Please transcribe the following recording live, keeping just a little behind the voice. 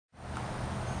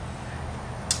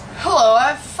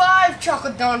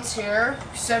chocolate donuts here,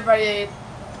 because everybody ate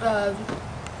the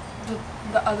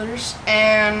others,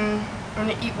 and I'm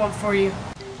gonna eat one for you.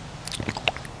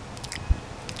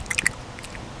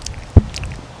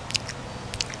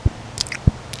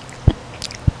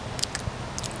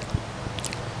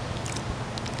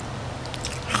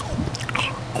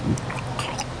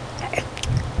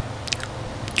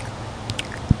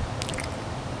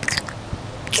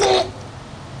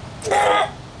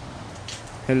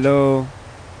 Hello.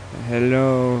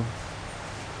 Hello.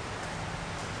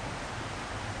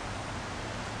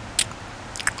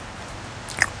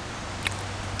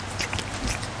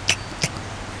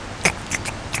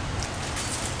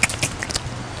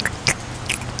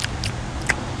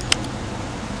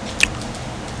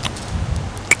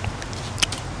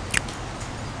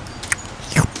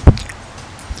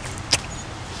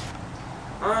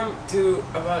 I'm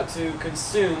about to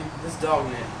consume this dog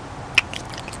net.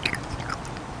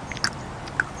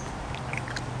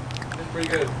 It's pretty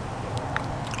good.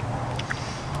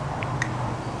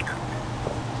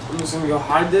 I'm just gonna go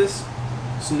hide this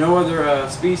so no other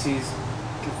species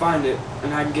can find it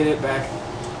and I can get it back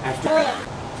after.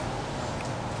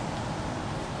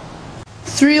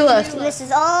 3 left. This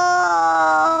is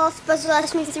all supposed to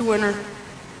last me through Winner.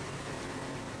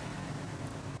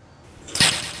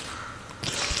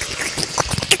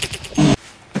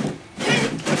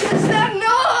 What's that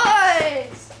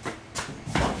noise?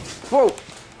 Whoa!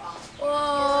 Whoa!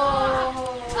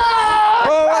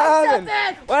 Whoa, what happened?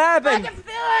 What happened? I can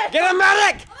feel it! Get a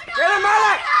medic! Get a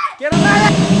medic! Get a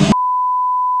medic!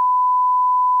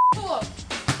 Look,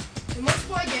 we must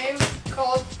play a game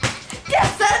called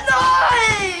Guess That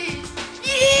Noise!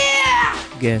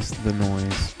 Yeah! Guess the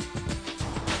noise.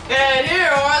 And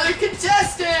here are the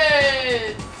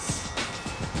contestants!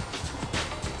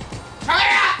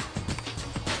 Hurry up!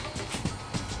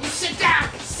 You sit down!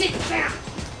 Sit down!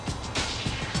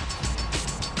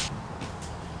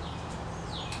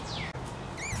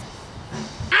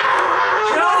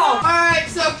 Alright,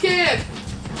 so Kim,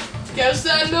 guess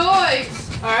that noise!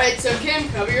 Alright, so Kim,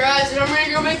 cover your eyes and I'm ready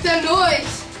to go make that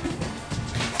noise!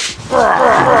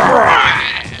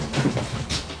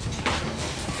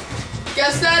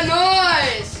 Guess that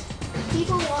noise!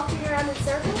 people walking around in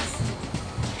circles.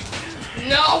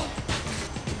 No!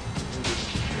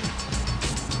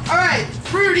 Alright,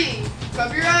 Fruity,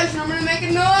 cover your eyes and I'm gonna make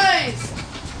a noise!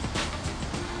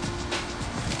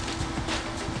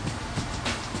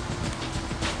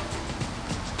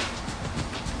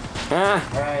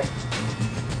 Alright.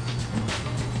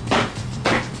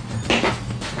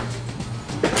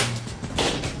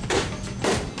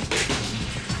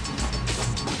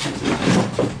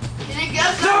 Can you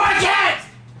guess that? No, I can't!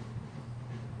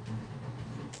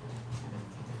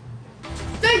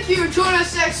 Thank you! Join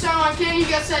us next time on Can You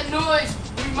Guess That Noise?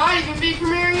 We might even be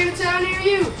premiering in a town near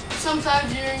you sometime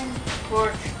during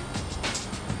March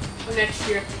of next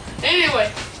year.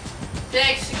 Anyway,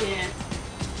 thanks again.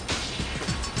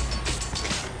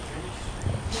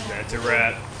 That's a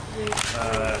wrap.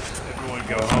 Everyone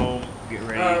go home. Get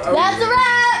ready. That's a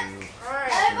wrap!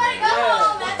 Alright. Everybody go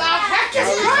home! That's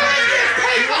a wrap!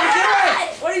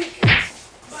 What What are you?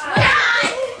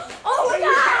 Oh my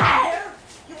god!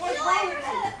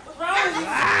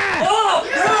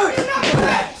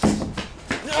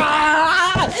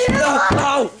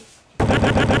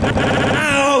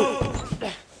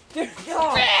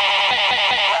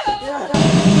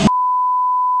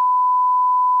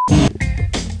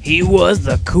 He was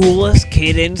the coolest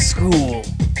kid in school.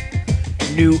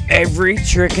 Knew every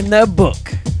trick in the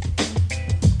book.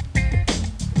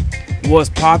 Was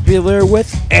popular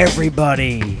with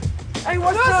everybody. Hey,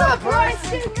 what's up, Bryce?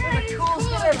 The coolest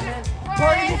kid ever, man.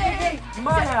 Party this weekend,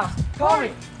 my house. Call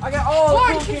me. I got all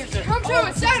the cool kids there. Come to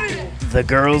it Saturday! The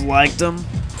girls liked him.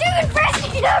 Dude,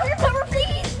 Preston, get out of your cover,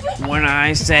 please! When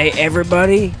I say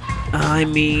everybody, I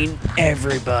mean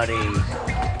everybody.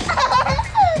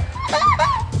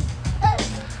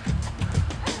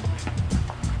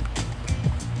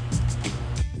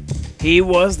 He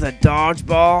was the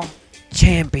dodgeball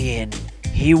champion.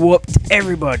 He whooped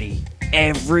everybody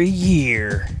every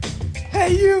year.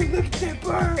 Hey, you, look at that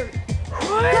bird.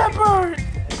 That bird.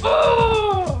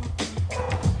 Oh!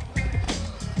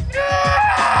 No!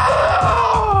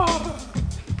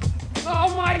 Oh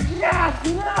my gosh,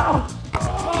 no!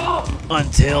 Oh.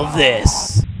 Until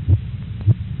this.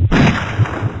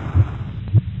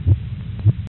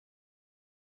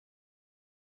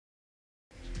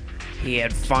 He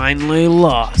had finally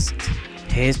lost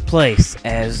his place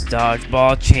as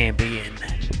dodgeball champion.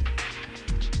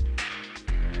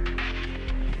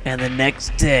 And the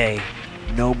next day,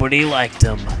 nobody liked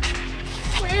him.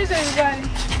 Where's everybody?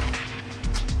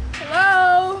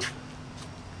 Hello?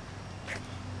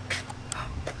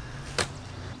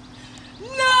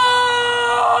 No!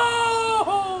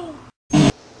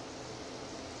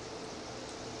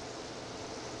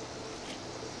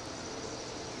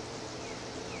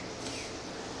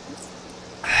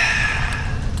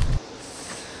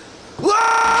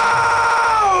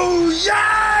 Whoa! Yeah!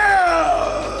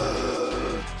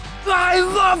 I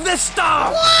love this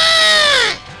stuff!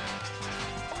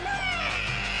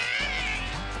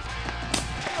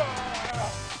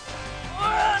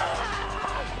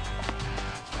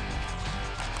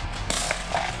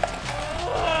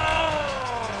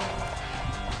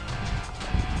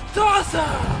 It's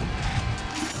awesome!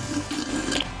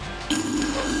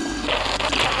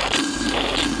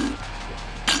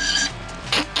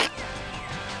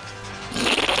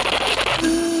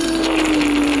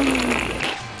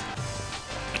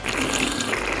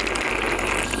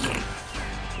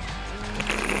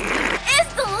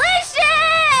 It's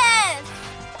delicious!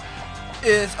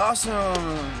 It's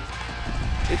awesome.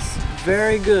 It's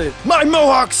very good. My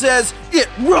mohawk says it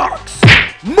rocks!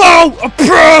 Mo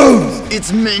approves!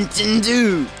 It's Mountain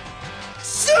Dew!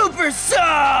 Super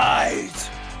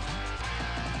size!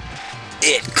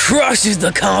 It crushes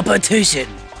the competition!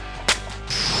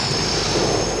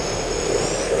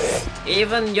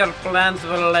 Even your plants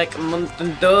will like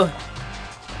Mountain Dew.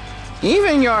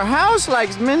 Even your house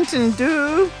likes Mountain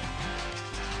Dew.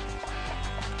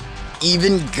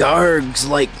 Even Gargs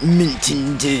like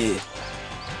Mountain Dew.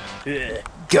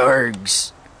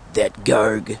 Gargs. That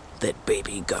Garg. That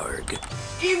baby Garg.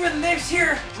 Even this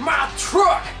here, my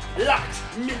truck likes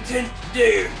Mountain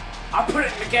Dew. I put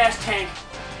it in the gas tank.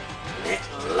 And it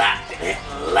locked it,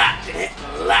 locked it,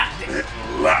 locked it,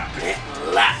 locked it,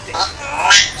 locked it,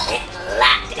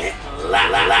 locked it,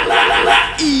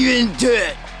 locked it. Even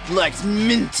that likes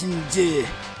Mountain Dew.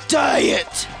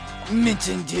 Diet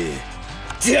Mountain Dew.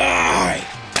 Die!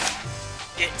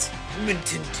 It's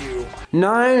Mountain Dew.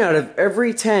 9 out of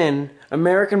every 10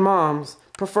 American moms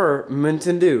prefer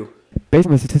Mountain Dew. Based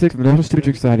on the statistics of the National Stupid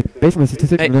Drink Society. Based on the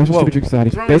statistics of the National Stupid Drink Society.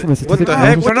 Based on the statistics of the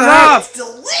National Stupid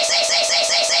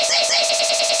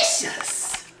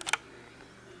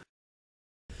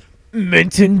Drink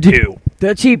Mountain Dew.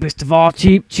 The cheapest of all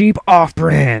cheap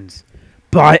off-brands.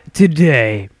 Buy it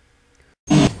today.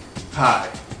 Hi,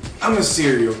 I'm a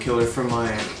serial killer from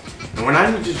Miami, and when I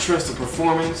need to trust the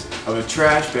performance of a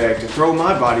trash bag to throw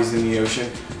my bodies in the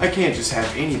ocean, I can't just have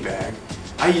any bag.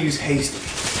 I use Hasty.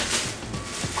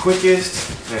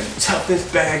 Quickest and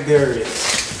toughest bag there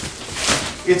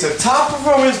is. It's a top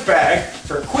performance bag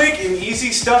for quick and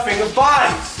easy stuffing of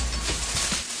bodies.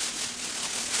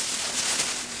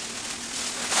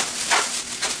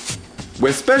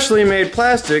 With specially made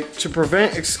plastic to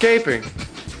prevent escaping.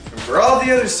 And for all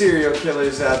the other serial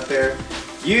killers out there,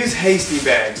 use Hasty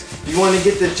bags if you want to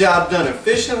get the job done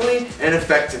efficiently and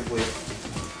effectively.